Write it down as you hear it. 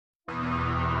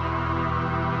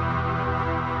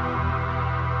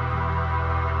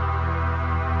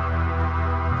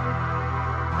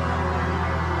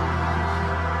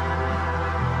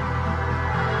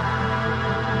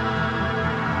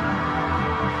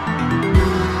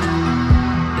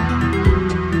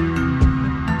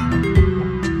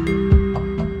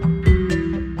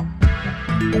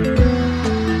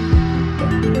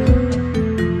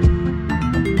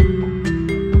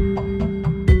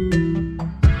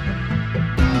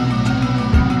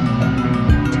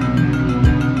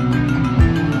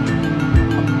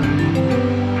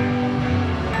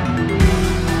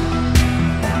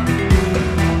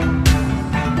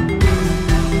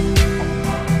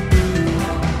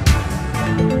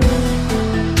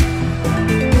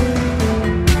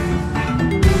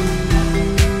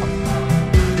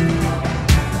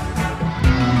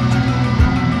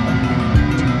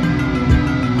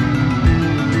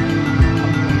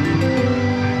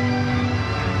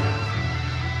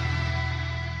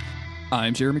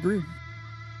I'm Jeremy Greer.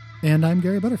 And I'm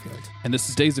Gary Butterfield. And this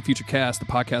is Days of Future Cast, the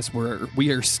podcast where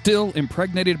we are still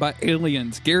impregnated by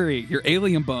aliens. Gary, your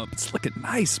alien bump, it's looking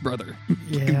nice, brother.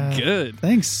 Yeah. Good.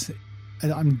 Thanks.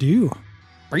 I'm due.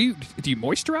 Do you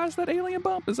moisturize that alien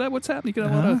bump? Is that what's happening? You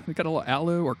got a little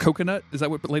aloe or coconut? Is that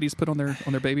what ladies put on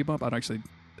their baby bump? I don't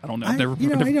know. I've never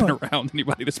been around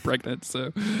anybody that's pregnant.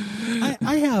 So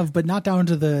I have, but not down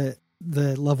to the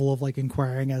level of like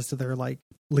inquiring as to their like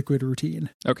liquid routine.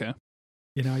 Okay.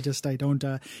 You know, I don't,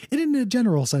 and in a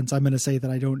general sense, I'm going to say that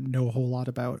I don't know a whole lot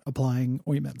about applying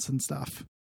ointments and stuff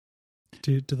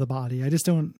to the body. I just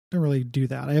don't really do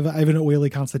that. I have an oily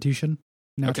constitution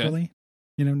naturally. Okay.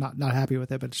 You know, not happy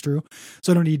with it, but it's true.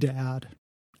 So I don't need to add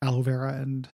aloe vera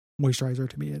and moisturizer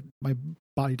to me. My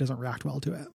body doesn't react well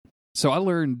to it. So I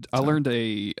learned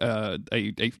a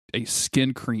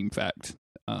skin cream fact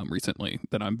recently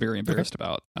that I'm very embarrassed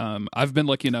about. I've been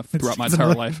lucky enough throughout my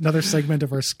entire life. Another segment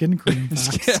of our skin cream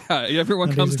facts. Yeah,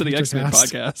 everyone comes to the X-Men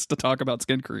podcast to talk about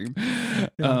skin cream. Yeah,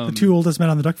 the two oldest men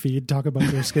on the duck feed talk about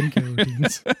their skincare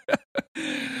routines.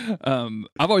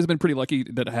 I've always been pretty lucky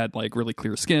that I had like really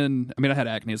clear skin. I mean, I had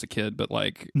acne as a kid, but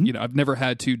like, you know, I've never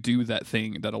had to do that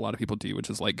thing that a lot of people do, which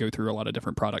is like go through a lot of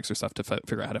different products or stuff to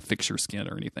figure out how to fix your skin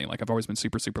or anything. Like I've always been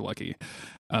super, super lucky.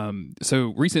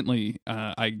 So recently,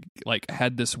 I like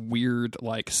had this weird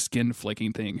like skin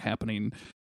flaking thing happening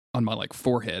on my like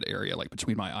forehead area, like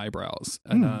between my eyebrows.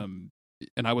 And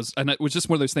it was just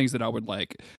one of those things that I would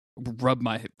like rub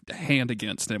my hand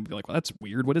against and be like, well, that's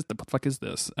weird. What the fuck is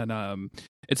this? And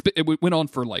it went on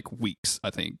for like weeks, I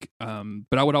think.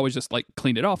 But I would always just like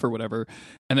clean it off or whatever.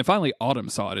 And then finally Autumn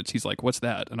saw it and she's like, what's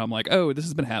that? And I'm like, oh, this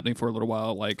has been happening for a little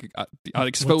while. Like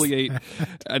I'd exfoliate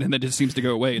and then it just seems to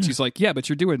go away. And she's like, yeah, but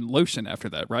you're doing lotion after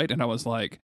that, right? And I was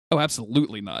like, oh,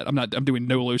 absolutely not. I'm doing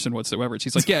no lotion whatsoever.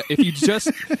 She's like, yeah, if you just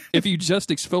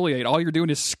exfoliate, all you're doing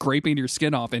is scraping your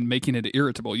skin off and making it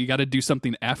irritable. You got to do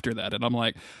something after that. And I'm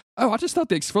like, oh, I just thought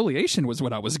the exfoliation was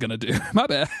what I was going to do. My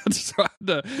bad. So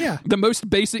the most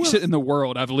basic shit in the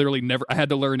world, I had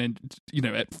to learn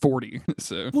at 40.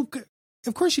 So, well,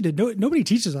 of course you did. Nobody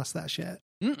teaches us that shit.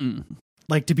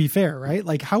 Like, to be fair, right?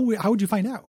 Like how would you find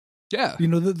out? Yeah. You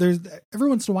know, there's every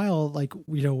once in a while, like,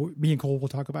 you know, me and Cole will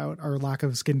talk about our lack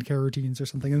of skincare routines or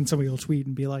something. And somebody will tweet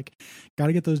and be like, got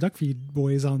to get those duck feed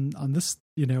boys on this,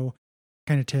 you know,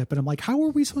 kind of tip. And I'm like, how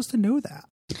are we supposed to know that?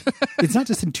 It's not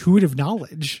just intuitive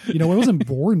knowledge. You know, I wasn't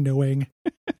born knowing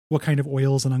what kind of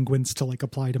oils and unguents to like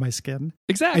apply to my skin.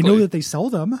 Exactly. I know that they sell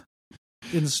them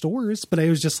in stores, but I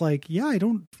was just like, yeah, I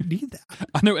don't need that.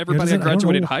 I know everybody I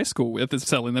graduated high school with is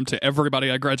selling them to everybody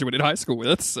I graduated high school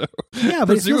with. So yeah,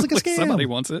 but it feels like a scam. Somebody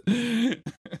wants it.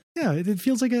 Yeah, it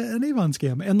feels like an Avon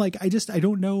scam. And like, I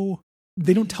don't know.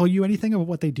 They don't tell you anything about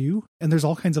what they do. And there's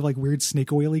all kinds of like weird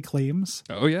snake oily claims.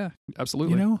 Oh yeah,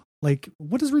 absolutely. You know, like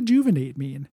what does rejuvenate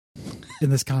mean in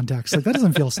this context? Like that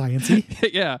doesn't feel sciencey.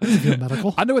 Yeah. It doesn't feel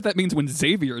medical. I know what that means when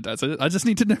Xavier does it. I just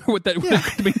need to know what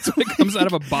it means when it comes out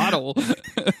of a bottle.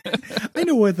 I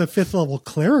know what the 5th level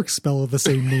cleric spell of the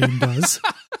same name does.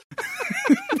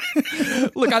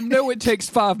 Look, I know it takes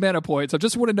 5 mana points. I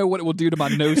just want to know what it will do to my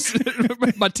nose,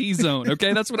 my T-zone.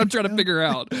 Okay, that's what I'm trying to figure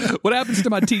out. What happens to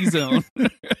my T-zone?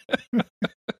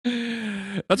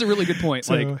 That's a really good point.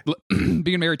 So, like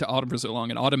being married to Autumn for so long,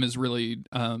 and Autumn is really,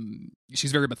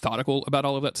 she's very methodical about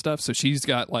all of that stuff. So she's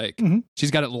got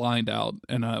she's got it lined out.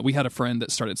 And we had a friend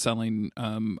that started selling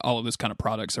all of this kind of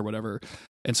products or whatever.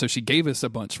 And so she gave us a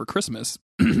bunch for Christmas,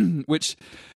 which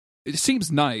it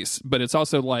seems nice, but it's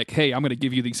also like, hey, I'm going to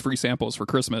give you these free samples for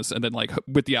Christmas, and then like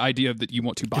with the idea that you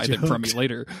want to buy them from me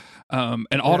later.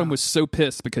 And Autumn was so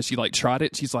pissed because she like tried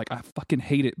it. She's like, I fucking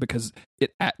hate it because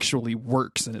it actually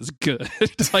works and is good.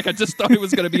 It's like I just thought it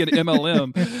was going to be an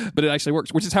MLM, but it actually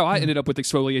works, which is how I ended up with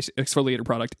exfoliator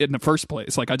product in the first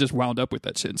place. Like I just wound up with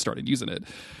that shit and started using it.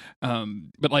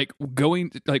 But like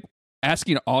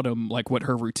asking Autumn like what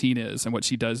her routine is and what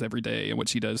she does every day and what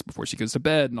she does before she goes to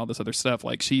bed and all this other stuff,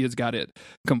 like she has got it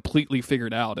completely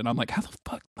figured out. And I'm like, how the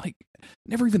fuck? Like,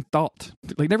 never even thought,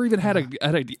 like, never even had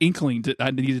an inkling that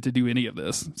I needed to do any of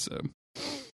this. So,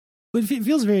 but it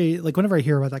feels very like whenever I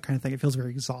hear about that kind of thing, it feels very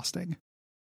exhausting.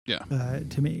 Yeah,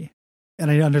 to me,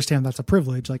 and I understand that's a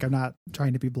privilege. Like, I'm not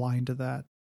trying to be blind to that,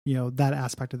 you know, that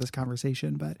aspect of this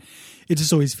conversation, but it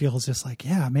just always feels just like,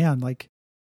 yeah, man, like.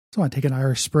 So I want to take an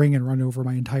Irish Spring and run over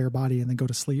my entire body and then go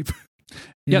to sleep.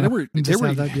 Yeah, there were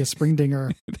that'd be a spring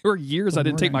dinger. There were years I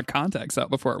didn't take my contacts out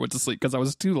before I went to sleep because I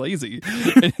was too lazy.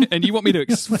 and you want me to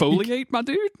exfoliate my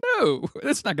dude? No,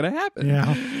 that's not going to happen.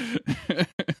 Yeah,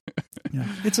 yeah,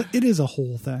 it is a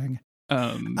whole thing.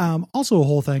 Also, a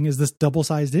whole thing is this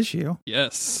double-sized issue.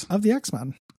 Yes, of the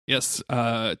X-Men. Yes.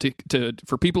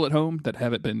 For people at home that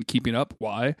haven't been keeping up,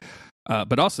 why?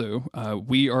 But also,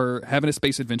 we are having a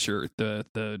space adventure.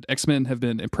 The X-Men have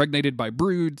been impregnated by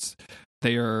broods.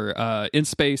 They are in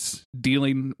space,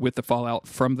 dealing with the fallout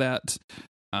from that.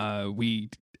 We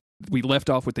left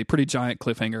off with a pretty giant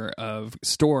cliffhanger of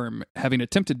Storm having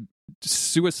attempted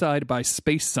suicide by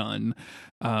Space Sun.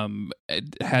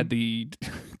 Had the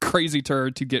crazy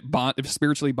turn to get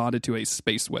spiritually bonded to a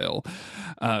space whale.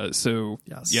 So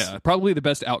Yes. yeah, probably the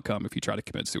best outcome if you try to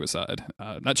commit suicide.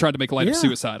 Not trying to make light of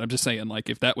suicide. I'm just saying, like,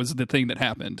 if that was the thing that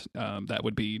happened, that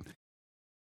would be,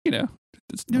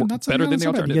 it's better than the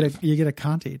alternative. You get a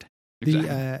Contaid.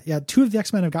 Exactly. Two of the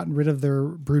X-Men have gotten rid of their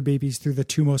brood babies through the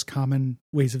two most common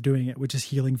ways of doing it, which is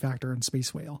Healing Factor and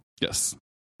Space Whale. Yes.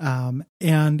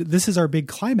 And this is our big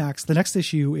climax. The next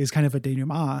issue is kind of a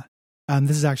denouement.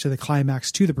 This is actually the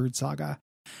climax to the Brood Saga.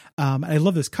 And I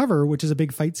love this cover, which is a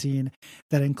big fight scene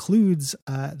that includes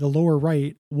the lower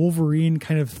right, Wolverine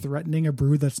kind of threatening a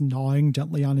brood that's gnawing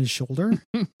gently on his shoulder.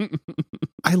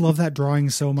 I love that drawing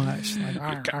so much.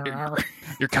 Like,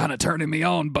 you're kind of turning me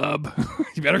on, bub.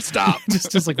 You better stop.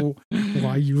 just like,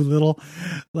 why you little?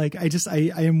 Like, I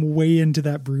am way into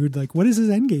that brood. Like, what is his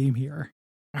end game here?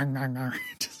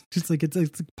 Just like it's a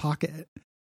pocket.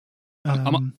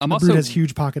 I'm the also brood has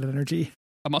huge pocket energy.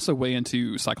 I'm also way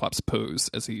into Cyclops' pose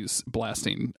as he's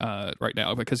blasting right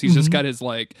now, because he's just got his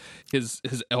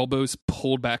elbows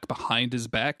pulled back behind his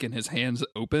back and his hands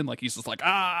open, like he's just like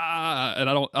and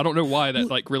I don't know why that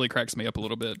like really cracks me up a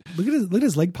little bit. Look at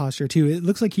his leg posture too. It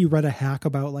looks like he read a hack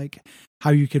about like how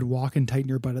you could walk and tighten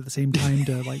your butt at the same time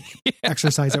to like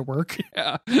exercise at work.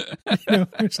 Yeah,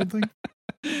 or something.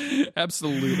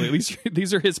 Absolutely.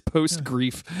 These are his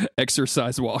post-grief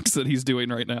exercise walks that he's doing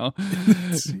right now.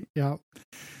 Yeah,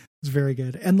 it's very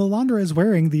good. And Lilandra is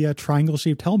wearing the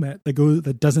triangle-shaped helmet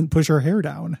that doesn't push her hair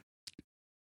down.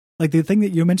 Like the thing that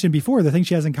you mentioned before, the thing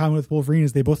she has in common with Wolverine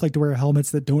is they both like to wear helmets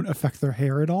that don't affect their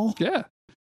hair at all. Yeah.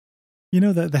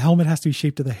 The helmet has to be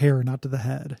shaped to the hair, not to the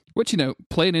head. Which,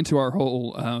 playing into our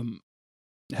whole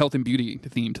health and beauty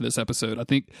theme to this episode, I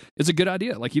think is a good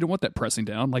idea. Like, you don't want that pressing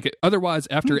down. Like, otherwise,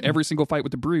 after every single fight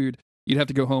with the brood, you'd have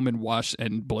to go home and wash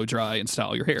and blow dry and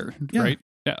style your hair, right?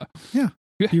 Yeah. Yeah.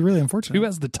 It'd be really unfortunate. Who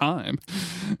has the time?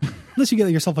 Unless you get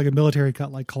yourself like a military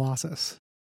cut like Colossus,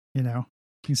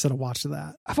 instead of watch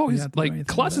that. I've always, like,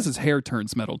 Colossus's hair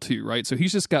turns metal too, right? So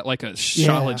he's just got like a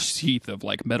solid sheath of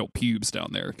like metal pubes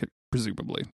down there,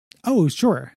 presumably. Oh,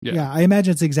 sure. Yeah. I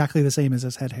imagine it's exactly the same as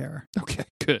his head hair. Okay,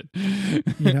 good.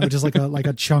 Just like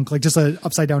a chunk, like just an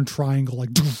upside down triangle,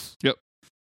 like, yep.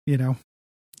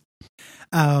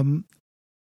 So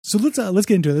let's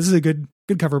get into it. This is a good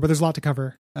cover, but there's a lot to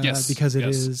cover because it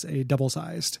yes. is a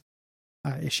double-sized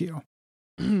issue.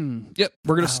 Yep.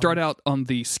 We're going to start out on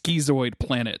the Schizoid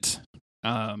planet.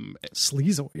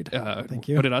 Sleazoid. Thank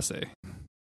you. What did I say?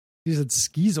 You said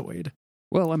schizoid.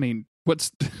 Well, I mean, what's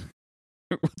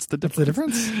the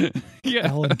difference? Yeah.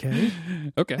 L and K.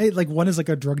 Okay. Hey, like one is like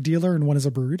a drug dealer and one is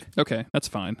a brood. Okay, that's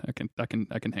fine. I can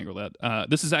handle that.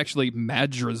 This is actually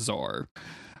Madrazar.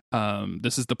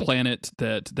 This is the planet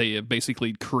that they have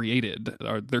basically created,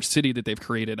 or their city that they've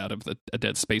created out of a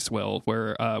dead space whale,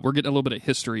 where we're getting a little bit of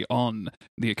history on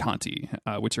the Akanti,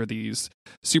 which are these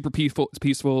super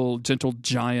peaceful, gentle,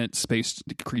 giant space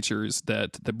creatures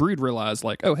that the brood realize,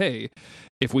 like, oh, hey,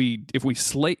 if we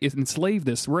enslave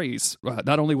this race,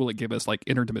 not only will it give us like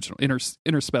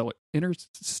interstellar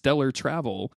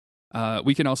travel,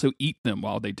 we can also eat them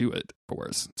while they do it for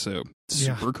us. So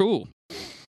super cool.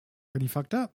 Pretty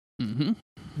fucked up. Mm-hmm.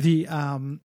 The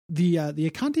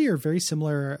Akanti are very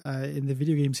similar in the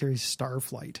video game series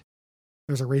Starflight.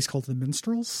 There's a race called the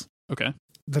Minstrels. Okay.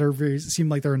 That seem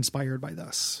like they're inspired by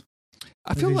this.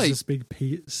 I feel like just big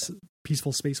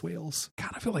peaceful space whales. God,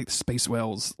 I feel like space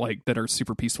whales like that are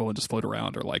super peaceful and just float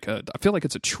around are like I feel like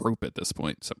it's a trope at this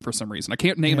point for some reason. I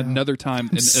can't name another time.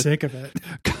 I'm sick of it.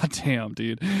 God damn,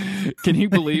 dude. Can you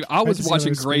believe I was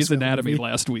watching Grey's Anatomy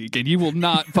last week and you will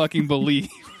not fucking believe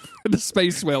the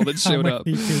space whale that showed up.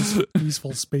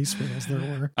 Peaceful space whales there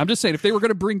were. I'm just saying, if they were going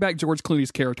to bring back George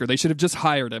Clooney's character, they should have just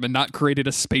hired him and not created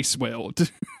a space whale.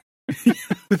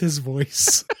 With his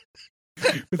voice.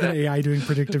 With an AI doing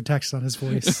predictive text on his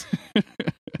voice.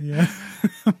 Yeah.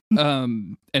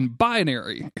 And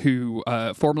Binary, who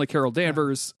formerly Carol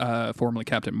Danvers, formerly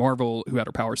Captain Marvel, who had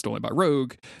her powers stolen by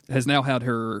Rogue, has now had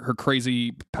her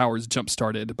crazy powers jump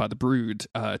started by the Brood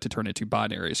to turn into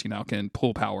Binary. She now can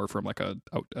pull power from like a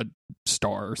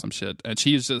star or some shit, and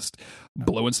she is just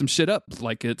blowing some shit up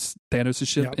like it's Thanos'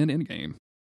 ship in Endgame.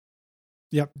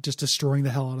 Yep, just destroying the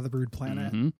hell out of the Brood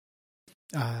planet,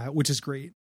 which is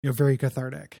great. Very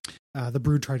cathartic. The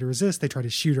Brood try to resist. They try to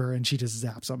shoot her, and she just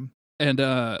zaps them. And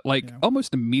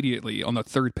almost immediately on the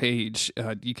third page,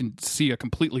 you can see a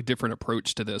completely different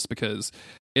approach to this, because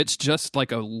it's just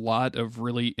like a lot of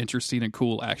really interesting and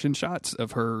cool action shots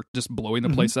of her just blowing the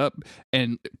place up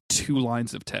and 2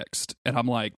 lines of text. And I'm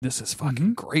like, this is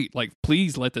fucking great. Like,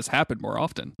 please let this happen more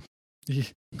often.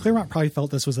 Claremont probably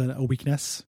felt this was a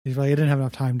weakness. He's like, I didn't have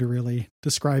enough time to really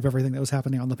describe everything that was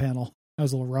happening on the panel. I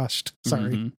was a little rushed.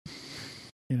 Sorry.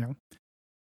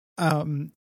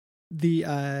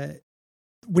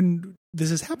 When this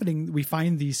is happening, we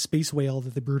find the space whale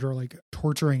that the Brood are like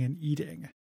torturing and eating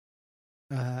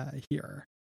here.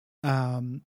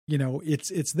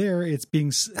 It's there, it's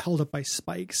being held up by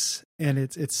spikes, and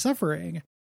it's suffering.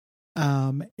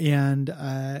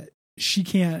 And she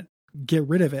can't get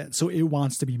rid of it, so it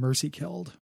wants to be mercy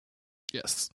killed.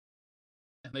 Yes.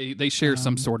 And they share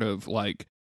some sort of like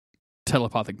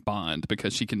telepathic bond,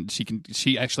 because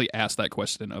she actually asked that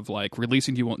question of like,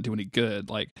 releasing you won't do any good.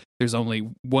 Like, there's only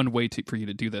one way for you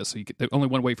to do this. So the only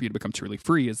one way for you to become truly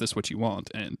free. Is this what you want?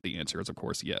 And the answer is, of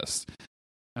course, yes.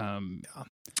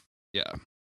 Yeah.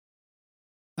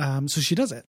 So she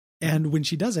does it. And when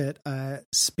she does it,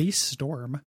 Space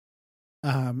Storm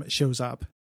shows up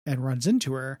and runs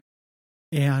into her.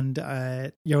 And,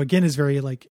 again, is very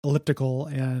like elliptical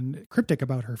and cryptic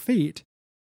about her fate.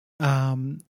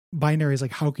 Binary is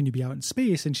like, how can you be out in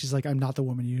space? And she's like, I'm not the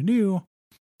woman you knew.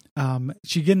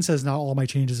 She again says, not all my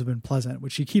changes have been pleasant,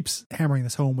 which she keeps hammering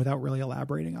this home without really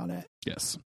elaborating on it.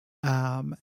 Yes.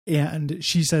 And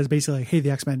she says basically, like, hey,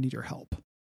 the X-Men need your help.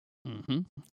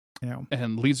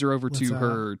 And leads her over to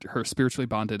her spiritually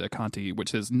bonded Akanti,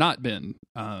 which has not been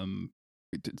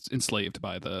enslaved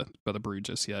by the Brood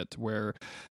just yet,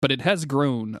 but it has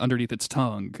grown underneath its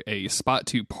tongue a spot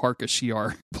to park a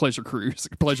Shi'ar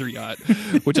pleasure yacht,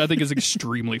 which I think is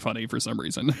extremely funny for some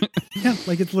reason. Yeah,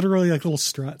 like it's literally like little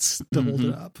struts to hold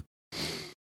it up.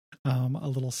 A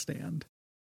little stand.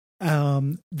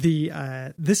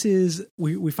 This is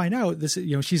we find out this,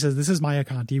 she says, this is my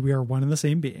Akanti, we are one and the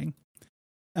same being.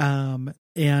 And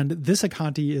this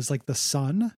Akanti is like the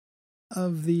son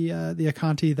of the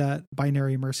Akanti that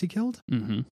Binary Mercy killed.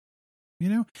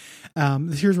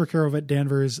 Here's where Carol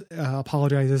Danvers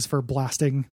apologizes for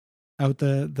blasting out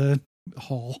the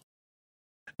hall,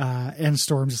 and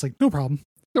Storm's just like, no problem,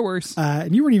 no worries,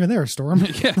 and you weren't even there, Storm.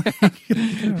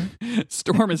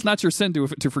 Storm, it's not your sin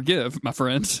to forgive, my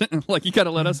friends. Like, you gotta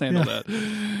let us handle that.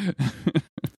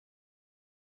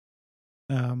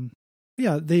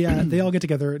 They all get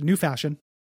together, new fashion.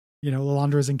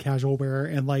 Lilandra is in casual wear,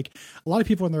 and like a lot of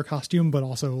people in their costume, but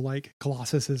also like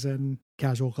Colossus is in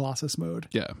casual Colossus mode.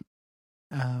 Yeah.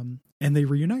 And they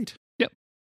reunite. Yep.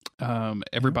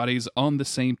 Everybody's on the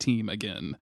same team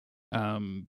again.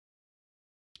 And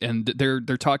they're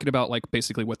talking about like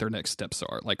basically what their next steps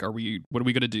are. Like, what are we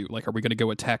going to do? Like, are we going to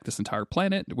go attack this entire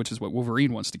planet, which is what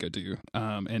Wolverine wants to go do?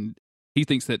 And he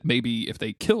thinks that maybe if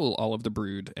they kill all of the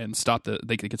Brood and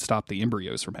they could stop the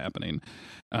embryos from happening.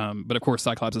 But of course,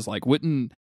 Cyclops is like,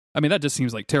 that just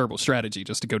seems like terrible strategy,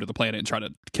 just to go to the planet and try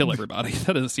to kill everybody.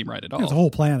 That doesn't seem right at all. It's a whole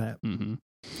planet,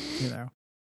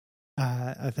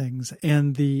 things.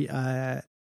 And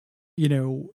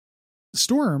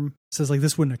Storm says like,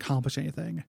 this wouldn't accomplish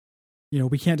anything.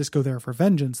 We can't just go there for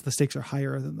vengeance. The stakes are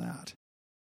higher than that.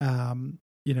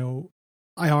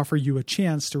 I offer you a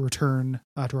chance to return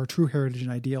to our true heritage and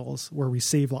ideals, where we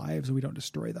save lives and we don't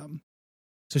destroy them.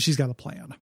 So she's got a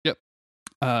plan. Yep.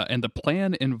 And the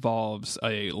plan involves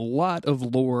a lot of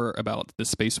lore about the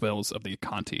space whales of the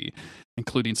Akanti,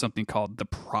 including something called the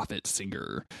Prophet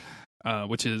Singer,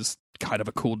 which is kind of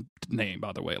a cool name,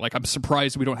 by the way. Like, I'm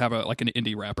surprised we don't have an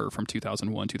indie rapper from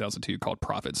 2001, 2002 called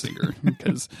Prophet Singer,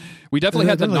 because we definitely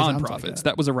had the Non-Prophets. Like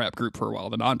that was a rap group for a while.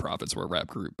 The Non-Prophets were a rap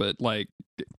group, but like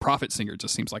Prophet Singer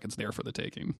just seems like it's there for the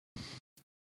taking.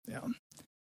 Yeah.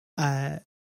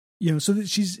 So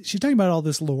she's talking about all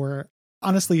this lore.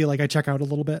 Honestly, like, I check out a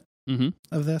little bit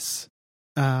of this.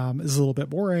 It's a little bit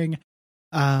boring.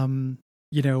 And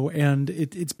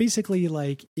it's basically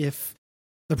like, if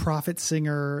the Prophet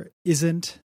Singer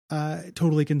isn't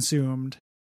totally consumed,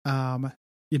 then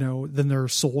their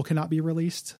soul cannot be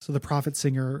released. So the Prophet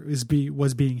Singer was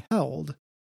being held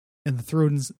in the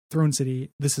throne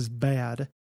city. This is bad.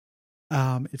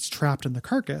 It's trapped in the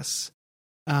carcass.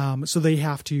 So they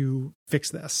have to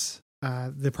fix this.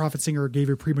 The Prophet Singer gave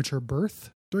a premature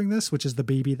birth during this, which is the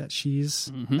baby that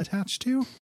she's attached to,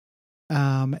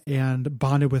 and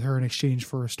bonded with her in exchange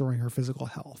for restoring her physical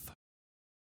health.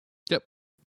 Yep.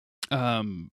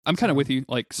 I'm kind of with you.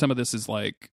 Like, some of this is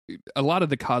like a lot of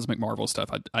the Cosmic Marvel stuff.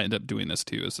 I end up doing this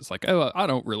too. Is just like, oh, I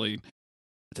don't really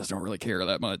just don't really care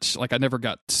that much. Like, I never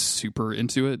got super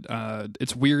into it.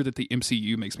 It's weird that the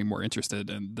MCU makes me more interested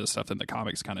in this stuff than the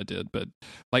comics kind of did, but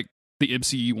like the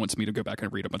MCU wants me to go back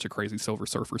and read a bunch of crazy Silver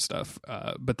Surfer stuff.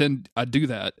 But then I do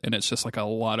that, and it's just like a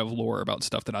lot of lore about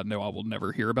stuff that I know I will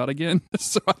never hear about again.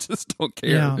 So I just don't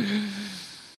care.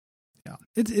 Yeah,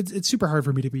 it's super hard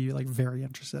for me to be like very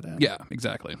interested in. Yeah,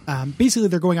 exactly. Basically,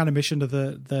 they're going on a mission to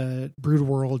the Brood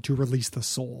world to release the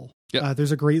soul. Yeah.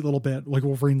 There's a great little bit like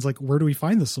Wolverine's like, where do we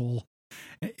find the soul?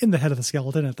 In the head of the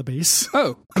skeleton at the base.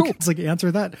 Oh, cool. It's like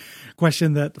answer that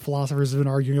question that philosophers have been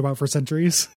arguing about for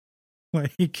centuries.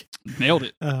 Like nailed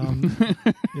it.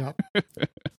 Yeah.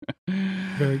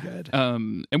 Very good.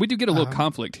 And we do get a little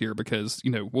conflict here because,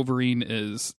 Wolverine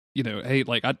is, hey,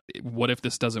 like, what if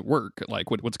this doesn't work?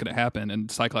 Like, what's going to happen? And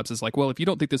Cyclops is like, well, if you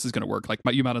don't think this is going to work, like,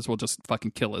 you might as well just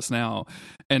fucking kill us now.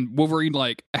 And Wolverine,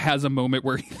 like, has a moment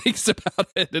where he thinks about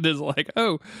it and is like,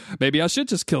 oh, maybe I should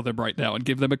just kill them right now and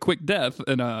give them a quick death.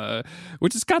 And,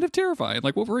 which is kind of terrifying.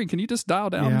 Like, Wolverine, can you just dial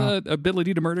down the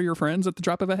ability to murder your friends at the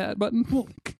drop of a hat button? Well,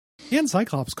 and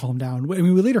Cyclops calm down. I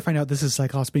mean, we later find out this is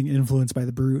Cyclops being influenced by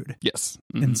the Brood. Yes.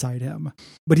 Inside him.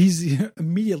 But he's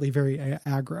immediately very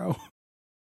aggro.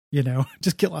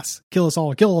 Just kill us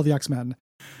all, kill all the X-Men.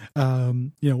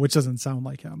 Which doesn't sound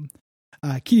like him.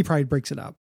 Kitty Pryde breaks it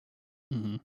up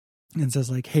and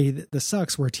says like, hey, this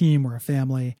sucks. We're a team. We're a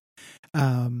family.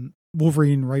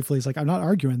 Wolverine rightfully is like, I'm not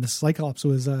arguing. This Cyclops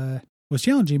was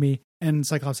challenging me. And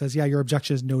Cyclops says, yeah, your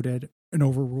objection is noted and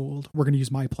overruled. We're going to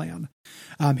use my plan.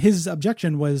 His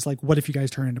objection was like, what if you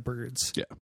guys turn into birds? Yeah.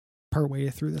 Partway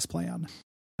through this plan.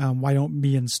 Why don't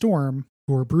me and Storm,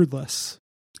 who are broodless,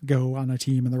 go on a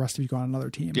team and the rest of you go on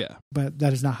another team? Yeah. But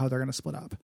that is not how they're going to split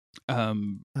up.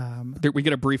 We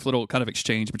get a brief little kind of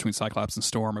exchange between Cyclops and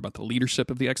Storm about the leadership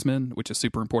of the X-Men, which is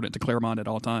super important to Claremont at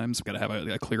all times. We've got to have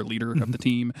a clear leader of the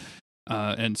team.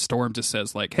 And Storm just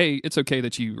says like, hey, it's okay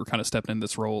that you were kind of stepping in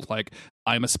this role. Like,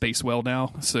 I'm a space whale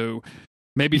now, so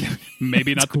maybe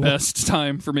not cool. The best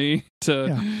time for me to.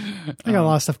 Yeah. I got a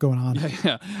lot of stuff going on.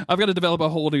 Yeah, I've got to develop a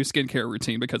whole new skincare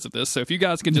routine because of this. So if you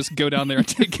guys can just go down there and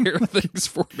take care of things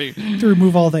for me, to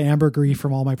remove all the ambergris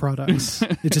from all my products,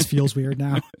 it just feels weird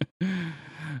now.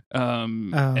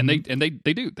 And they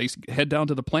do. They head down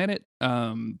to the planet.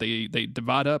 They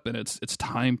divide up, and it's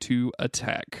time to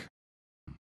attack.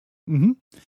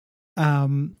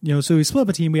 So we split up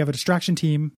a team. We have a distraction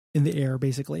team in the air,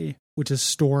 basically, which is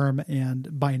Storm and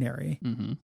Binary.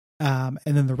 And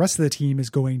then the rest of the team is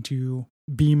going to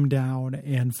beam down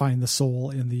and find the soul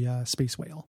in the space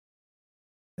whale.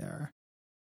 There.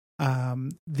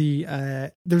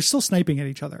 They're still sniping at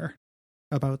each other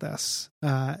about this,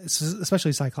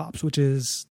 especially Cyclops, which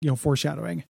is,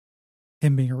 foreshadowing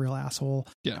him being a real asshole.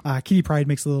 Yeah. Kitty Pryde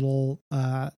makes a little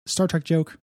Star Trek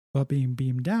joke about being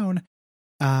beamed down.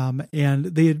 And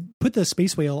they had put the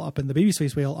space whale up in the baby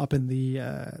space whale up in the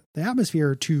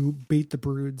atmosphere to bait the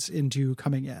broods into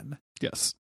coming in.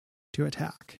 Yes. To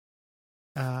attack.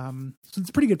 So it's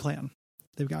a pretty good plan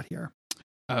they've got here.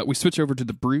 We switch over to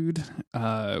the Brood,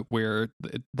 where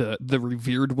the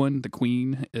revered one, the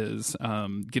Queen, is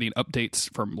getting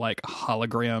updates from like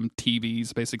hologram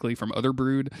TVs, basically from other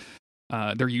Brood.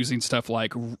 They're using stuff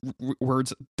like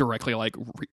words directly like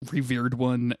revered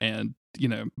one and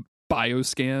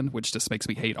bioscan, which just makes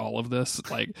me hate all of this.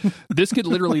 Like, this could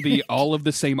literally be all of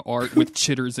the same art with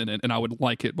chitters in it, and I would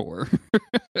like it more.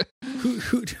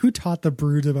 Who taught the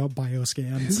Brood about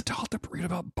bioscans? Who taught the Brood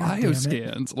about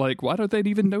bioscans? Like, why don't they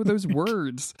even know those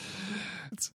words?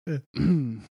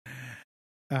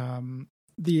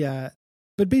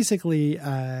 But basically,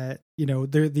 they're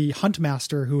the Hunt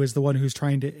Master, who is the one who's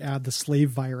trying to add the slave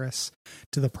virus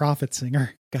to the Prophet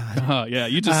Singer. God. Yeah,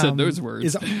 you just said those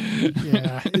words.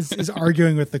 Is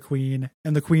arguing with the Queen,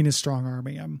 and the Queen is strong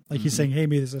arming him. Like, he's saying, hey,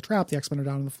 maybe there's a trap. The X-Men are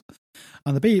down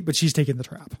on the bait, but she's taking the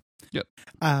trap. Yep.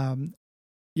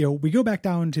 We go back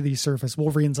down to the surface.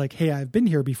 Wolverine's like, hey, I've been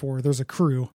here before. There's a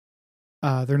crew.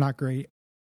 They're not great.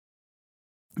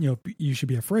 You should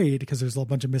be afraid because there's a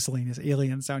bunch of miscellaneous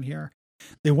aliens down here.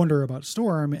 They wonder about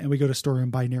Storm, and we go to Storm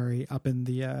and Binary up in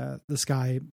the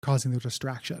sky, causing their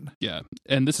distraction. Yeah,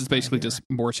 and this is basically just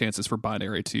more chances for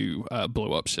Binary to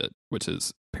blow up shit, which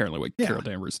is apparently what Carol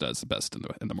Danvers does the best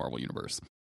in the Marvel universe.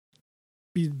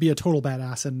 Be a total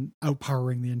badass and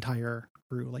outpowering the entire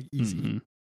crew, like easy.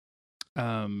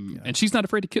 And she's not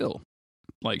afraid to kill.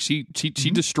 Like, she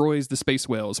destroys the space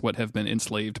whales, what have been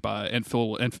enslaved by and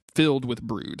filled with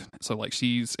Brood. So like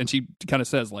she kind of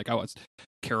says like,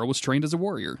 Carol was trained as a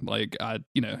warrior. Like,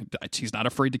 she's not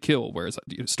afraid to kill. Whereas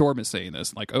Storm is saying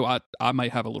this like, oh, I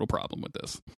might have a little problem with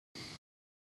this.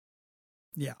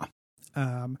 Yeah.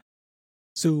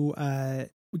 So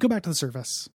we go back to the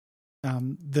surface.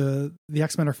 The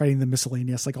X-Men are fighting the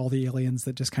miscellaneous, like all the aliens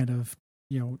that just kind of,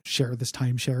 share this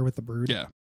timeshare with the Brood. Yeah.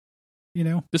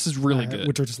 This is really good,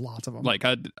 which are just lots of them. Like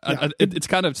it's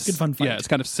kind of good fun fight. Yeah, it's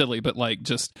kind of silly, but like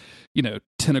just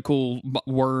tentacle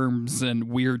worms and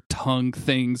weird tongue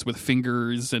things with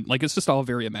fingers, and like it's just all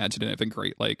very imaginative and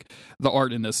great. Like the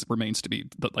art in this remains to be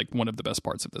like one of the best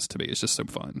parts of this to me. It's just so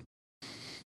fun.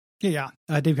 Yeah.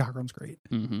 Dave Cockrum's great.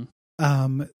 Mm-hmm.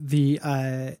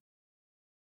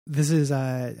 This is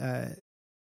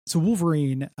so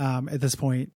Wolverine at this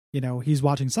point, he's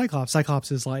watching Cyclops.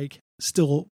 Cyclops is like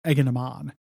still egging him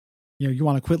on. You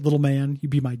want to quit, little man? You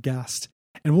be my guest.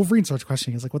 And Wolverine starts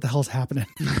questioning. He's like, what the hell's happening?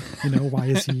 Why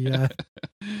is he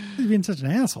being such an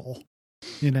asshole?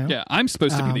 Yeah, I'm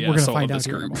supposed to be the asshole of this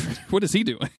group. What is he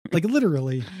doing? Like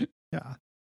literally, yeah.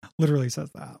 Literally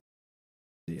says that.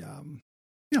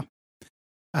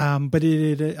 But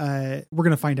we're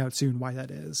going to find out soon why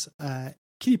that is.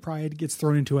 Kitty Pryde gets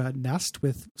thrown into a nest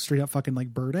with straight up fucking like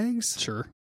bird eggs. Sure.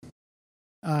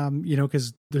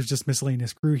 Because there's just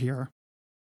miscellaneous crew here.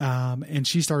 And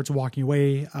she starts walking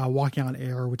away, walking on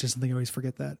air, which is something I always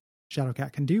forget that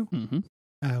Shadowcat can do,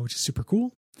 which is super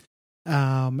cool.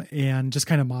 And just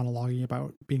kind of monologuing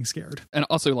about being scared. And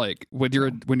also, like when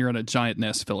you're in a giant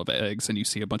nest full of eggs and you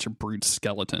see a bunch of Brood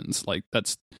skeletons, like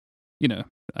that's,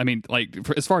 I mean, like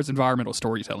as far as environmental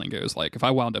storytelling goes, like if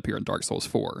I wound up here in Dark Souls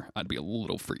 4, I'd be a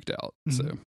little freaked out.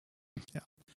 So,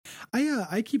 yeah,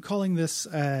 I keep calling this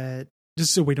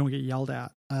just so we don't get yelled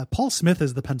at. Paul Smith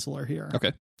is the penciler here.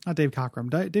 Okay, not Dave Cockrum.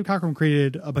 Dave Cockrum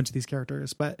created a bunch of these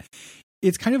characters, but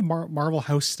it's kind of Marvel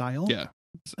House style. Yeah.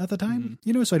 At the time,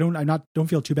 so I don't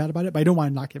feel too bad about it, but I don't want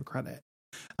to not give credit.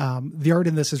 The art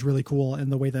in this is really cool,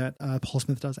 and the way that Paul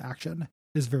Smith does action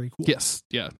is very cool. Yes,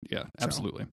 yeah,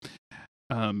 absolutely.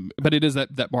 But it is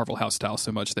that Marvel House style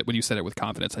so much that when you said it with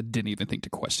confidence, I didn't even think to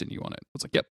question you on it. I was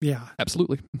like, yep, yeah,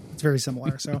 absolutely. It's very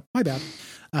similar. So my bad.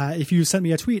 If you sent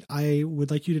me a tweet, I would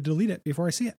like you to delete it before I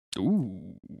see it.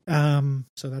 Ooh.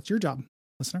 So that's your job,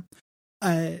 listener.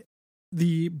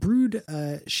 The Brood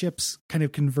ships kind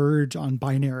of converge on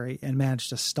Binary and manage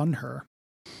to stun her,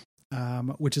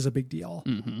 which is a big deal.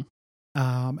 Mm-hmm.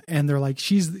 And they're like,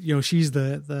 she's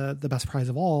the best prize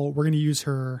of all. We're going to use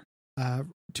her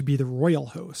to be the royal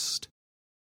host.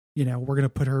 We're going to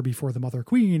put her before the Mother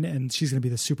Queen, and she's going to be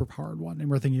the superpowered one. And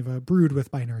we're thinking of a Brood with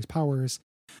Binary's powers.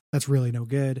 That's really no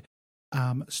good.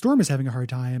 Storm is having a hard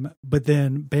time, but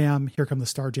then bam, here come the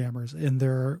Starjammers in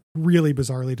their really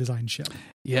bizarrely designed ship.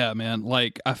 Yeah, man.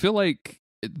 Like I feel like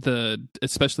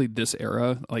especially this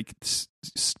era, like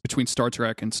between Star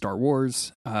Trek and Star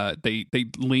Wars, they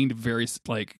leaned very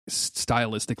like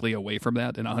stylistically away from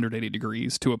that in 180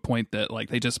 degrees to a point that like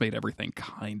they just made everything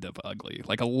kind of ugly.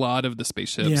 Like a lot of the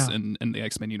spaceships in the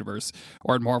X-Men universe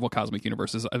or in Marvel Cosmic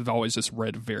Universes, I've always just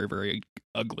read very, very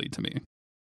ugly to me.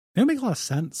 It don't make a lot of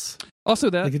sense. Also,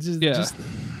 that like it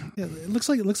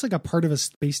looks like a part of a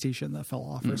space station that fell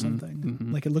off or something.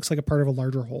 Mm-hmm. Like it looks like a part of a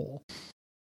larger whole.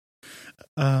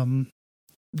 We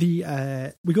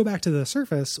go back to the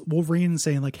surface. Wolverine's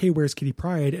saying like, "Hey, where's Kitty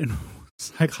Pryde?" And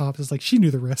Cyclops is like, "She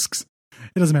knew the risks.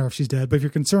 It doesn't matter if she's dead, but if you're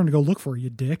concerned, go look for her, you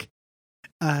dick."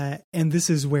 And this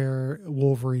is where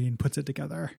Wolverine puts it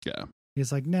together. Yeah,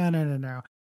 he's like, "No,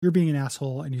 you're being an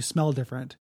asshole, and you smell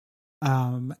different."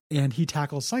 And he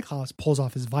tackles Cyclops, pulls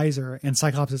off his visor, and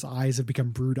Cyclops' eyes have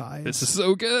become Brood eyes. This is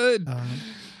so good.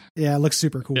 Yeah, it looks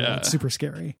super cool. Yeah. It's super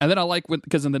scary. And then I like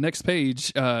because in the next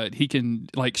page, he can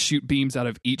like shoot beams out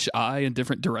of each eye in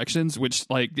different directions, which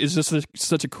like is just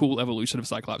such a cool evolution of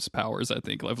Cyclops' powers. I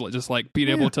think of just like being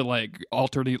able to like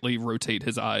alternately rotate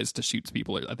his eyes to shoot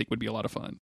people. I think would be a lot of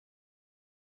fun.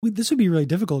 This would be really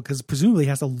difficult because presumably he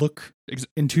has to look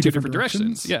in two different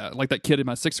directions. Yeah, like that kid in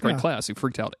my 6th grade class who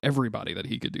freaked out everybody that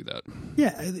he could do that.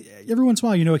 Yeah, every once in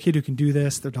a while, a kid who can do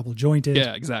this. They're double jointed.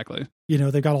 Yeah, exactly.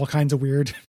 They've got all kinds of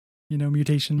weird,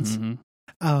 mutations.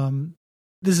 Mm-hmm.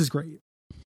 This is great.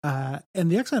 And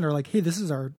the X-Men are like, hey, this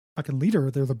is our fucking leader.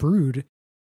 They're the Brood.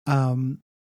 They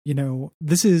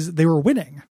were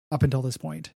winning up until this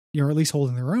point. Or at least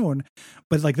holding their own,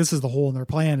 but like this is the hole in their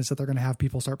plan is that they're going to have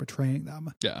people start betraying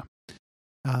them. Yeah.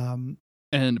 And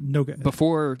no good.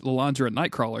 Before Lilandra and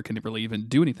Nightcrawler can really even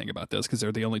do anything about this because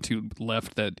they're the only two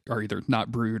left that are either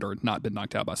not Brood or not been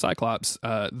knocked out by Cyclops.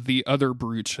 The other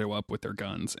Brood show up with their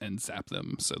guns and zap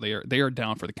them, so they are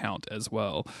down for the count as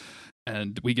well.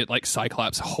 And we get like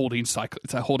Cyclops holding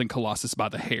Colossus by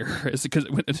the hair because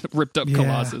it ripped up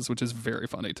Colossus, which is very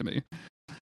funny to me.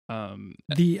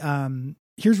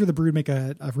 Here's where the Brood make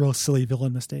a real silly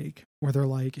villain mistake where they're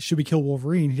like, should we kill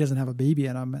Wolverine? He doesn't have a baby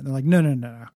in him. And they're like,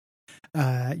 no.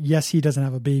 Yes, he doesn't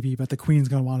have a baby, but the queen's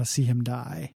going to want to see him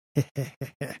die.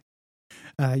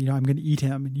 I'm going to eat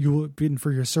him, and you will, and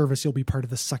for your service, you'll be part of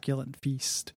the succulent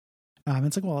feast.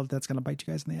 It's like, well, that's going to bite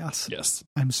you guys in the ass. Yes.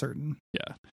 I'm certain.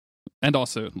 Yeah. And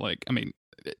also, like, I mean,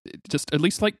 just at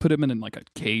least like put him in like a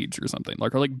cage or something,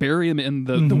 like, or like bury him in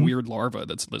the weird larva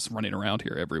that's running around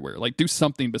here everywhere. Like, do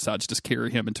something besides just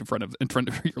carry him in front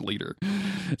of your leader,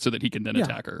 so that he can then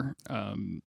attack her.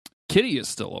 Kitty is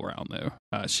still around though.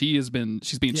 She's being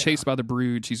chased by the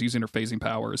brood. She's using her phasing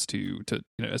powers to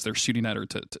as they're shooting at her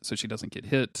so she doesn't get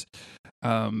hit.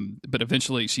 But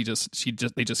eventually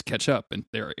they just catch up, and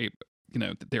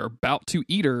they're about to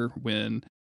eat her when,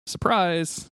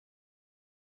 surprise,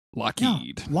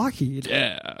 Lockheed. Yeah, Lockheed.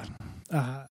 Yeah.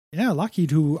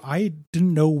 Lockheed, who I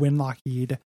didn't know when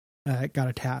Lockheed got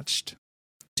attached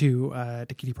to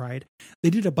Kitty Pryde. They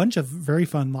did a bunch of very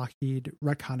fun Lockheed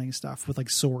retconning stuff with like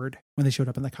Sword when they showed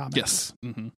up in the comics. Yes.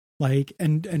 Mm-hmm. Like,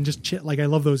 and just like, I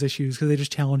love those issues because they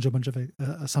just challenge a bunch of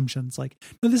assumptions. Like,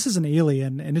 no, this is an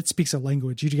alien and it speaks a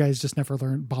language. You guys just never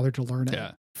bothered to learn it.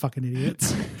 Yeah. Fucking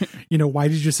idiots. Why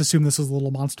did you just assume this was a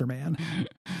little monster man?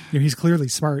 He's clearly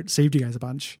smart, saved you guys a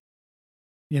bunch.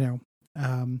 But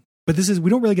we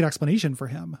don't really get explanation for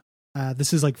him.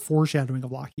 This is like foreshadowing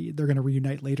of Lockheed. They're going to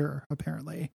reunite later,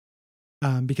 apparently,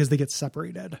 because they get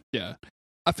separated. Yeah.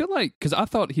 I feel like, because I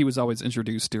thought he was always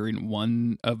introduced during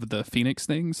one of the Phoenix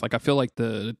things. Like, I feel like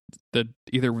the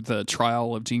either the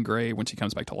trial of Jean Grey when she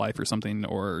comes back to life or something,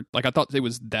 or like I thought it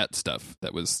was that stuff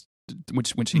that was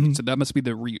when she so that must be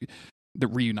the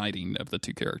reuniting of the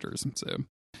two characters. So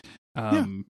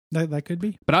that could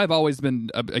be. But I've always been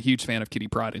a huge fan of Kitty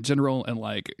Pryde in general, and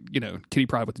like Kitty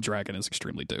Pryde with the dragon is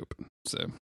extremely dope.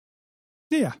 So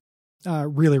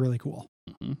really, really cool.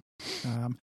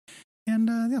 Mm-hmm.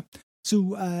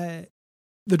 So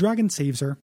the dragon saves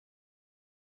her.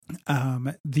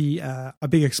 A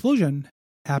big explosion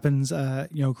happens,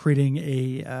 creating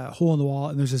a hole in the wall,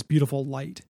 and there's this beautiful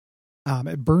light.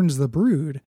 It burns the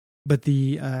brood, but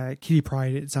the Kitty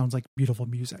Pryde, it sounds like beautiful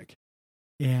music,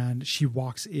 and she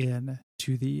walks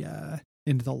into the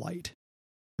light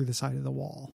through the side of the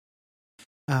wall.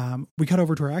 We cut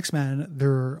over to our X-Men.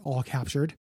 They're all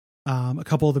captured. A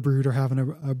couple of the brood are having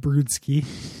a brood ski.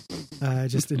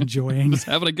 Just enjoying. Just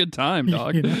having a good time,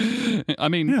 dog. I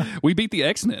mean, we beat the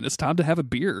X-Men. It's time to have a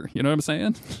beer. You know what I'm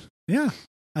saying? Yeah.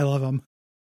 I love them.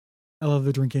 I love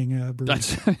the drinking brew.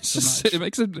 It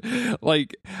makes it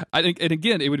like, I think, and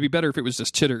again, it would be better if it was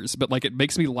just chitters, but like it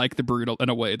makes me like the brood in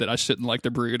a way that I shouldn't like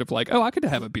the brood of like, oh, I could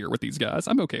have a beer with these guys.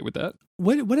 I'm okay with that.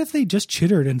 What if they just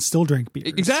chittered and still drank beers?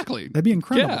 Exactly. That'd be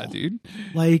incredible. Yeah, dude.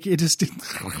 Like it just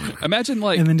imagine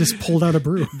like, and then just pulled out a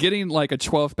brew, getting like a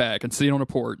 12 pack and sitting on a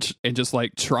porch and just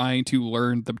like trying to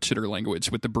learn the chitter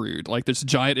language with the brood. Like this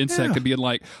giant insect could be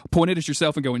like pointed at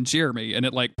yourself and going, Jeremy, and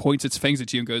it like points its fangs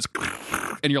at you and goes,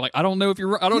 and you're like, I don't know if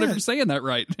you're saying that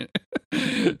right.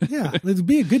 Yeah, it'd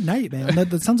be a good night, man.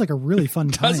 That sounds like a really fun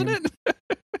time, doesn't it?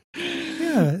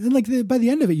 Yeah, and like by the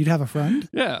end of it, you'd have a friend.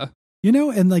 Yeah,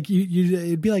 and like you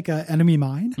it'd be like an enemy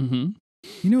mine.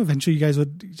 Mm-hmm. Eventually you guys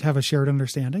would have a shared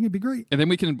understanding. It'd be great. And then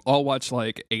we can all watch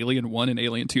like Alien 1 and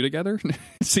Alien 2 together.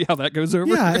 See how that goes over.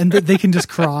 Yeah, and they can just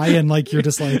cry, and like you're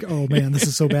just like, oh man, this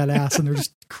is so badass, and they're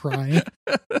just crying.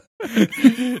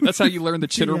 That's how you learn the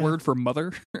chitter word for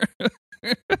mother.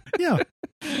 Yeah.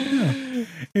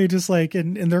 It just like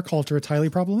in their culture, it's highly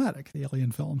problematic, the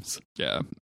Alien films. Yeah.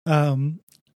 So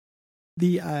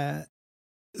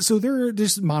they're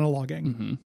just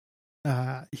monologuing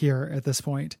here at this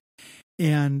point,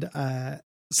 and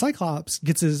Cyclops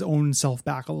gets his own self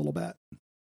back a little bit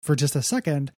for just a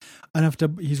second,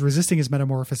 he's resisting his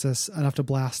metamorphosis enough to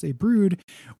blast a brood,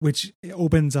 which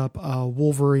opens up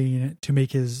Wolverine to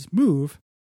make his move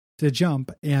to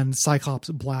jump, and Cyclops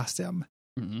blasts him.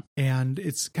 Mm-hmm. And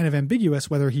it's kind of ambiguous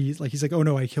whether he's like, oh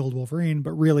no, I killed Wolverine,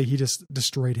 but really he just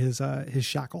destroyed his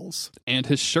shackles and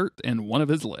his shirt and one of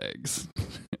his legs.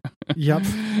 Yep.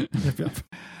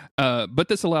 But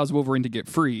this allows Wolverine to get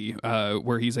free,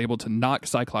 where he's able to knock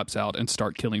Cyclops out and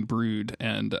start killing Brood,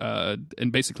 and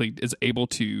basically is able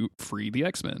to free the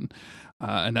X-Men.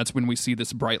 And that's when we see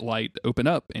this bright light open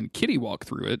up and Kitty walk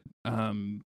through it.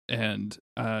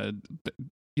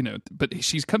 But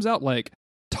she comes out like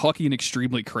talking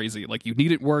extremely crazy. Like, you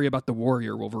needn't worry about the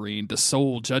warrior, Wolverine. The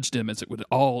soul judged him as it would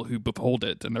all who behold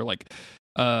it. And they're like,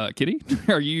 Kitty,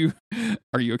 are you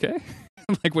okay?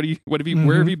 Like, where have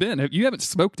you been? You haven't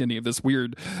smoked any of this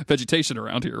weird vegetation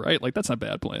around here, right? Like, that's not a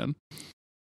bad plan.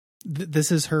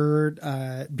 This is her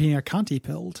being a Conti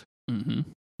pilled, So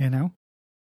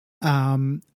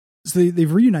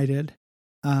they've reunited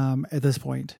at this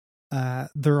point.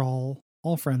 They're all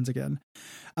all friends again.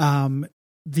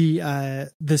 The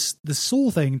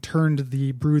soul thing turned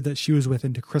the brood that she was with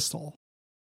into crystal.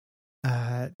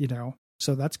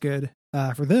 So that's good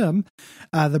for them.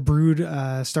 The brood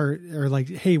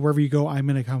hey, wherever you go, I'm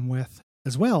going to come with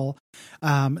as well.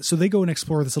 So they go and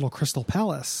explore this little crystal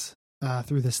palace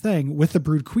through this thing with the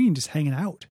brood queen just hanging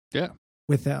out. Yeah,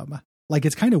 with them. Like,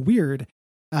 it's kind of weird.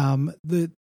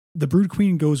 The brood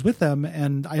queen goes with them,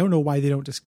 and I don't know why they don't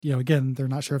just, again, they're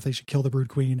not sure if they should kill the brood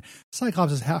queen.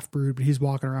 Cyclops is half brood, but he's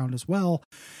walking around as well.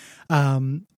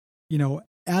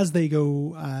 As they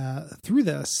go through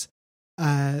this,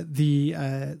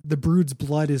 the brood's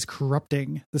blood is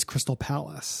corrupting this crystal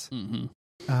palace.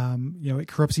 Mm-hmm. It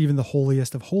corrupts even the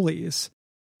holiest of holies,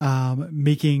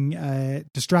 distracting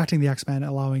the X-Men,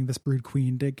 allowing this brood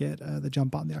queen to get the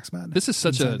jump on the X-Men. This is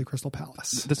such the crystal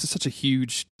palace. This is such a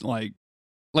huge, like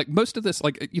most of this,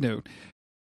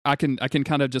 I can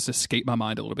kind of just escape my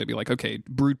mind a little bit, be like, okay,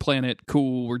 brood planet,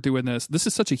 cool, we're doing this. This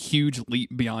is such a huge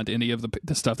leap beyond any of the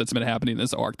stuff that's been happening in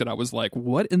this arc that I was like,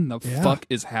 what in the fuck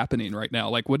is happening right now?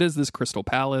 Like, what is this crystal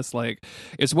palace? Like,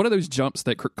 it's one of those jumps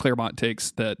that Claremont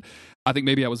takes that I think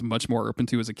maybe I was much more open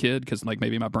to as a kid, because like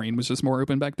maybe my brain was just more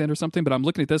open back then or something. But I'm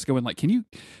looking at this going like, could you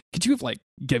have like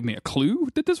give me a clue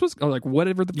that this was, or like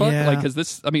whatever the fuck? Yeah. Like, because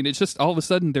this, I mean, it's just all of a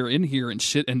sudden they're in here and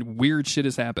shit and weird shit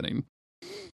is happening.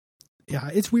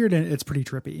 Yeah, it's weird and it's pretty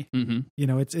trippy. Mm-hmm.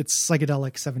 It's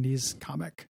psychedelic 70s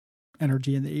comic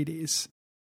energy in the 80s.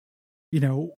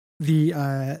 The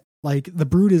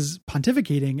brood is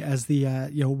pontificating as the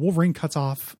Wolverine cuts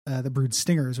off the brood's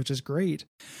stingers, which is great.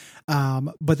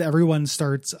 But everyone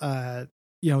starts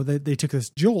they took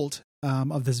this jolt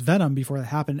of this venom before that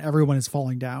happened. Everyone is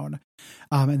falling down,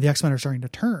 and the X-Men are starting to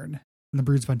turn. And the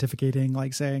brood's pontificating,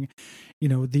 like saying,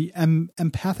 the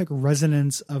empathic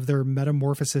resonance of their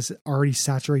metamorphosis already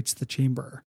saturates the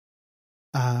chamber.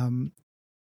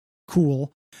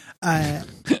 Cool. As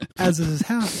this is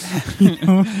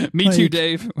happening, me too,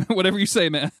 Dave. Whatever you say,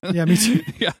 man. Yeah, me too.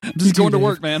 Yeah, I'm just going to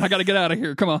work, man. I got to get out of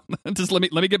here. Come on, just let me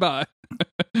get by.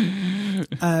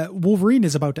 Wolverine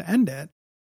is about to end it,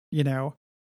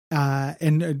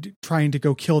 and trying to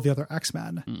go kill the other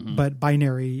X-Men, mm-hmm. but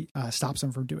Binary stops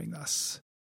him from doing this.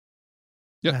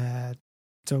 Yeah.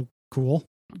 So cool.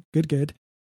 Good.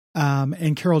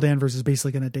 And Carol Danvers is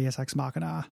basically going to Deus Ex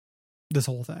Machina this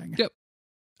whole thing. Yep.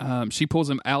 She pulls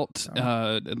him out,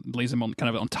 lays him on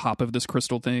kind of on top of this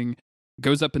crystal thing,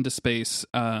 goes up into space,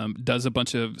 does a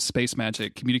bunch of space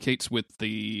magic, communicates with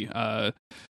the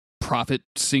prophet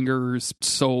singer's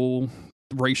soul,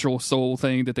 racial soul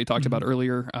thing that they talked about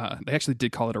earlier. They actually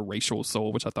did call it a racial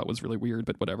soul, which I thought was really weird,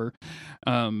 but whatever.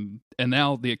 And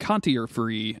now the Akanti are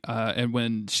free, and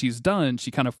when she's done,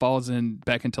 she kind of falls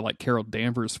back into like Carol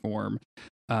Danvers form.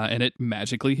 And it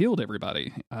magically healed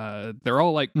everybody. They're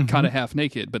all like kind of half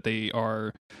naked, but they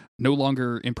are no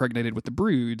longer impregnated with the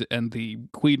brood, and the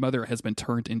Queen Mother has been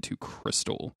turned into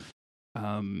crystal.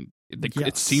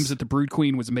 It seems that the brood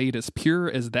queen was made as pure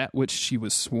as that which she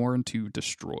was sworn to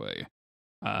destroy.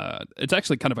 It's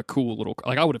actually kind of a cool little,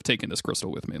 like, I would have taken this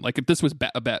crystal with me. Like, if this was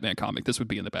a Batman comic, this would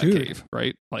be in the Batcave,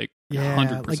 right? Like,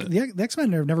 100%. Like the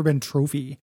X-Men have never been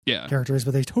trophy characters,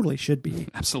 but they totally should be.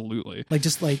 Absolutely. Like,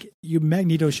 just like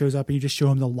Magneto shows up and you just show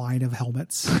him the line of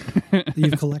helmets that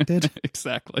you've collected.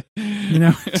 Exactly.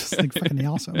 It's just like fucking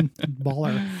awesome.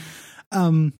 Baller.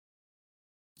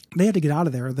 They had to get out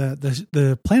of there.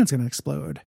 The planet's going to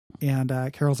explode. And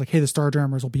Carol's like, hey, the Star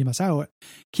Jammers will beam us out.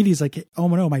 Kitty's like, oh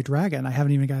no, my dragon. I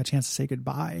haven't even got a chance to say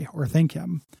goodbye or thank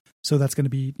him. So that's going to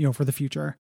be, for the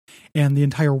future. And the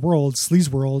entire world, Sleaze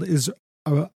World, is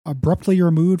abruptly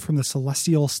removed from the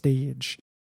celestial stage.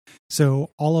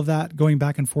 So all of that going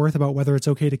back and forth about whether it's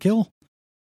okay to kill,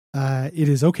 it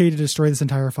is okay to destroy this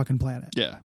entire fucking planet.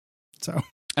 Yeah. So,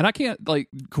 and I can't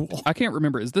cool. I can't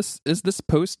remember. Is this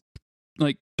post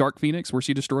like Dark Phoenix where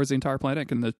she destroys the entire planet?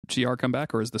 Can the GR come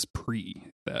back, or is this pre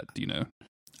that? Do you know?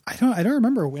 I don't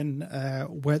remember when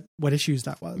what issues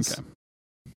that was. Okay.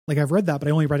 Like, I've read that, but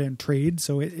I only read it in trade,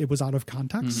 so it was out of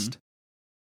context.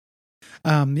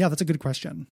 Yeah, that's a good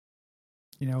question.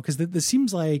 Because this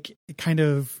seems like it kind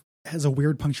of has a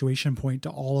weird punctuation point to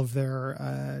all of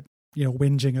their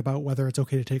whinging about whether it's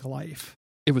okay to take a life.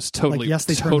 It was totally, like, yes,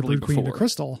 they turned the Brood Queen into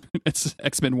Crystal. It's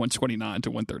X-Men 129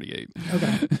 to 138.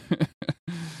 Okay.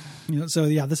 So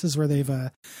yeah, this is where they've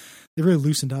really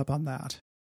loosened up on that.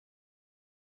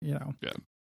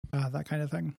 That kind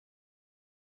of thing.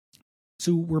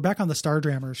 So we're back on the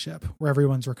Starjammer ship where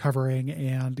everyone's recovering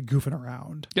and goofing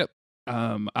around. Yep.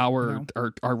 Our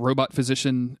robot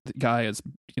physician guy is,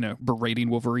 berating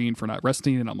Wolverine for not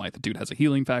resting, and I'm like, the dude has a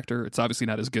healing factor. It's obviously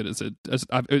not as good as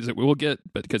it will get,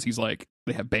 but because he's like,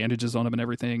 they have bandages on him and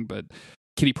everything. But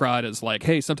Kitty Pryde is like,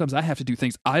 hey, sometimes I have to do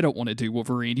things I don't want to do,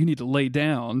 Wolverine. You need to lay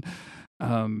down.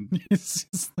 It's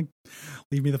just like,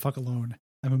 leave me the fuck alone.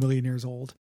 I'm a million years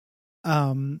old.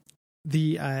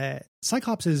 The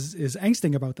Cyclops is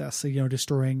angsting about this,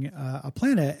 destroying a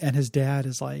planet, and his dad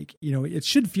is like, it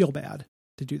should feel bad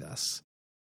to do this.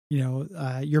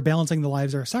 You're balancing the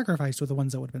lives that are sacrificed with the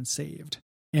ones that would have been saved,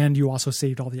 and you also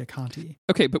saved all the Akanti.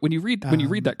 Okay, but when you read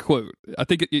that quote, I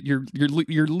think you're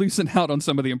losing out on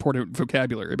some of the important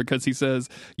vocabulary, because he says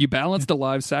you balance the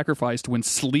lives sacrificed when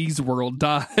Sleazeworld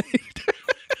died.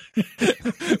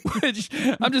 Which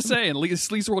I'm just saying,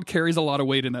 Sleazeworld carries a lot of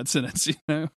weight in that sentence.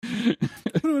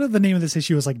 The name of this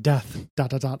issue is like "Death ...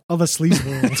 of a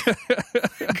Sleazeworld."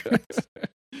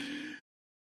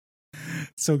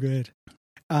 So good.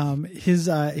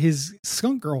 His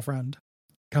skunk girlfriend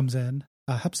comes in,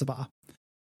 Hepzibah,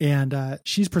 and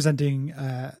she's presenting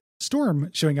Storm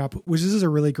showing up, which is a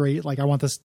really great, like, I want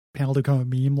this panel to become a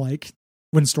meme, like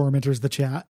when Storm enters the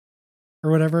chat or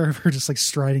whatever, her just like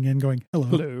striding in going,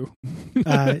 hello.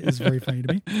 Is very funny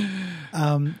to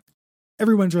me.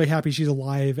 Everyone's really happy she's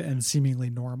alive and seemingly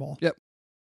normal. Yep.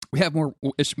 We have one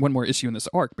more issue in this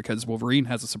arc, because Wolverine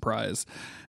has a surprise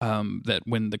that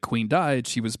when the Queen died,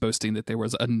 she was boasting that there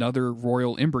was another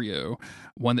royal embryo,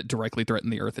 one that directly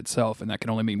threatened the Earth itself, and that can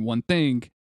only mean one thing.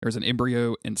 There's an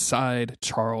embryo inside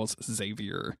Charles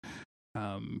Xavier.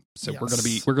 So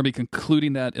yes. we're gonna be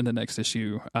concluding that in the next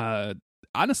issue.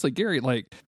 Honestly, Gary, like,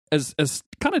 as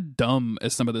kind of dumb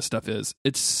as some of this stuff is,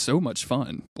 it's so much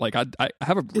fun. Like, I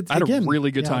had a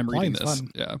really good time reading this. Fun.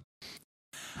 Yeah.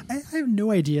 I have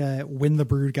no idea when the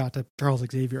Brood got to Charles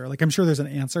Xavier. Like, I'm sure there's an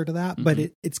answer to that, but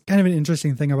it's kind of an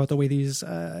interesting thing about the way these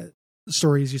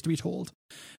stories used to be told,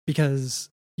 because,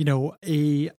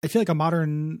 I feel like a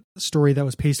modern story that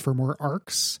was paced for more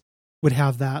arcs would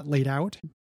have that laid out.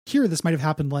 Here, this might have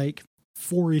happened like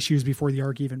 4 issues before the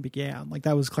arc even began. Like,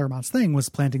 that was Claremont's thing, was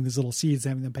planting these little seeds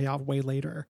and having them pay off way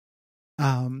later.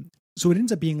 So it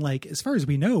ends up being like, as far as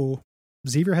we know,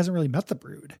 Xavier hasn't really met the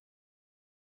Brood.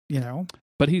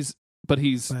 But he's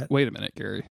wait a minute,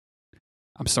 Gary.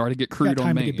 I'm sorry to get crude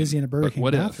on Maine. To get busy in a Burger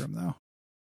King bathroom, though.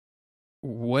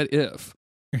 What if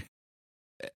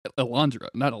Lilandra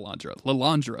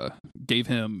gave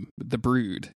him the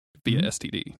Brood via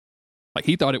STD? Like,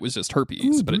 he thought it was just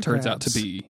herpes, but it turns out to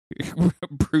be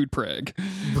brood preg.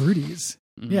 Broodies.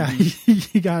 Mm-hmm. Yeah,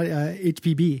 he got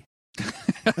HPB.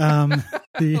 Oh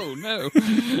no.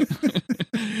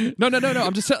 No.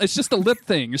 I'm just saying, it's just a lip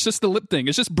thing. It's just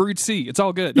Brood C. It's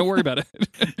all good. Don't worry about it.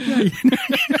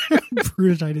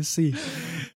 Brooditis C.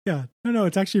 Yeah. No,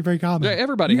 it's actually very common. Yeah,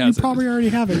 everybody has it. You probably already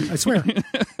have it, I swear.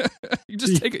 You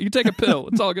just take a pill.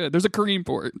 It's all good. There's a cream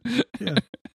for it. Yeah.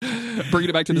 Bringing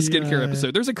it back to the skincare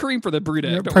episode. There's a cream for the Brood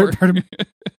egg. Part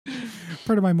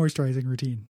of my moisturizing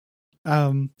routine.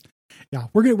 Yeah,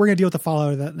 we're gonna deal with the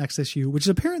fallout of that next issue, which is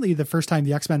apparently the first time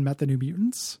the X-Men met the New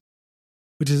Mutants,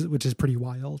 which is pretty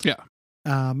wild. Yeah.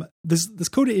 This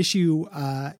Coda issue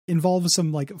involves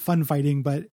some like fun fighting,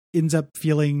 but ends up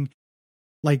feeling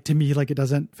like, to me, like it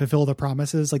doesn't fulfill the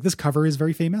promises. Like, this cover is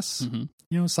very famous.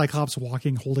 Mm-hmm. Cyclops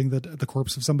walking, holding the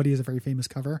corpse of somebody is a very famous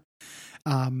cover.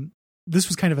 This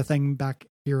was kind of a thing back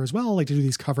here as well, like to do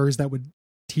these covers that would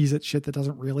tease at shit that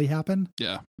doesn't really happen.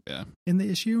 Yeah. In the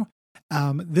issue.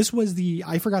 This was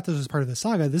I forgot this was part of the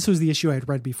saga. This was the issue I had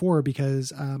read before,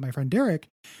 because my friend Derek,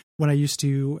 when I used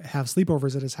to have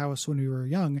sleepovers at his house when we were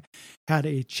young, had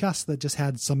a chest that just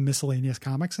had some miscellaneous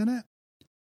comics in it,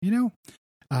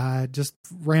 just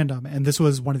random. And this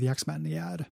was one of the X-Men he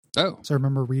had. Oh. So I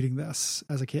remember reading this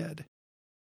as a kid,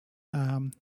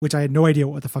 which I had no idea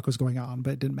what the fuck was going on,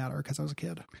 but it didn't matter because I was a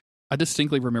kid. I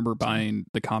distinctly remember buying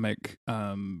the comic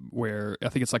where I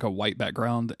think it's like a white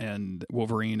background, and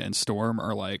Wolverine and Storm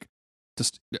are like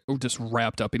just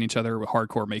wrapped up in each other with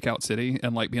hardcore Makeout City,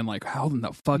 and like being like, how in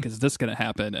the fuck is this going to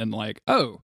happen? And like,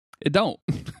 oh, it don't.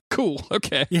 Cool.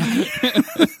 Okay. Yeah.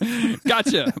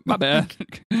 Gotcha. My bad.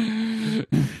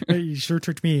 You sure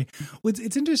tricked me. Well,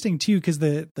 it's interesting too, because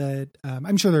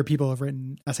I'm sure there are people who have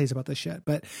written essays about this shit,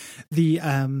 but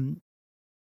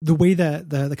the way that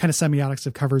the kind of semiotics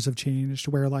of covers have changed,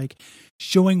 where like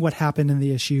showing what happened in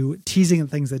the issue, teasing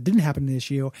things that didn't happen in the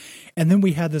issue. And then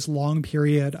we had this long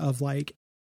period of like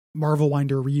Marvel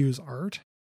Winder reuse art.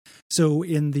 So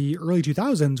in the early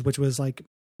 2000s, which was like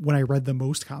when I read the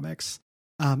most comics,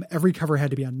 every cover had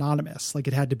to be anonymous. Like,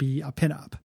 it had to be a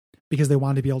pinup, because they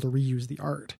wanted to be able to reuse the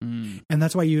art. And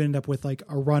that's why you end up with like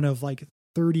a run of like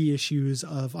 30 issues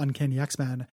of Uncanny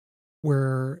X-Men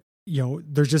where,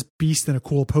 there's just Beast in a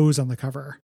cool pose on the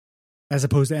cover as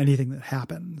opposed to anything that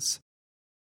happens.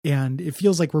 And it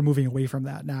feels like we're moving away from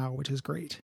that now, which is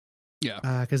great.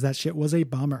 Yeah. Because that shit was a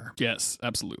bummer. Yes,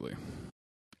 absolutely.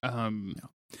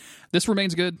 This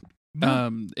remains good.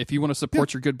 If you want to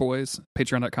support your good boys,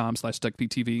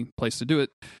 patreon.com/DuckFeedTV, place to do it.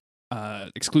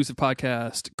 Exclusive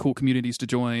podcast, cool communities to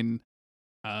join,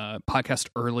 podcast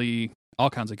early, all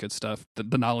kinds of good stuff.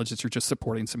 The knowledge that you're just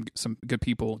supporting some good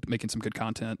people, making some good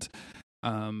content.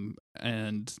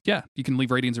 And yeah, you can leave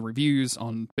ratings and reviews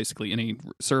on basically any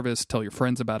service, tell your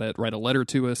friends about it, write a letter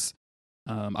to us.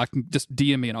 I can just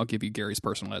DM me and I'll give you Gary's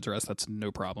personal address. That's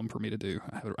no problem for me to do.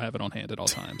 I have it on hand at all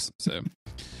times. So,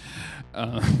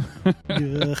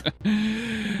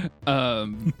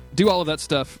 do all of that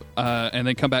stuff, and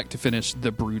then come back to finish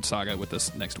the Brood saga with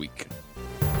us next week.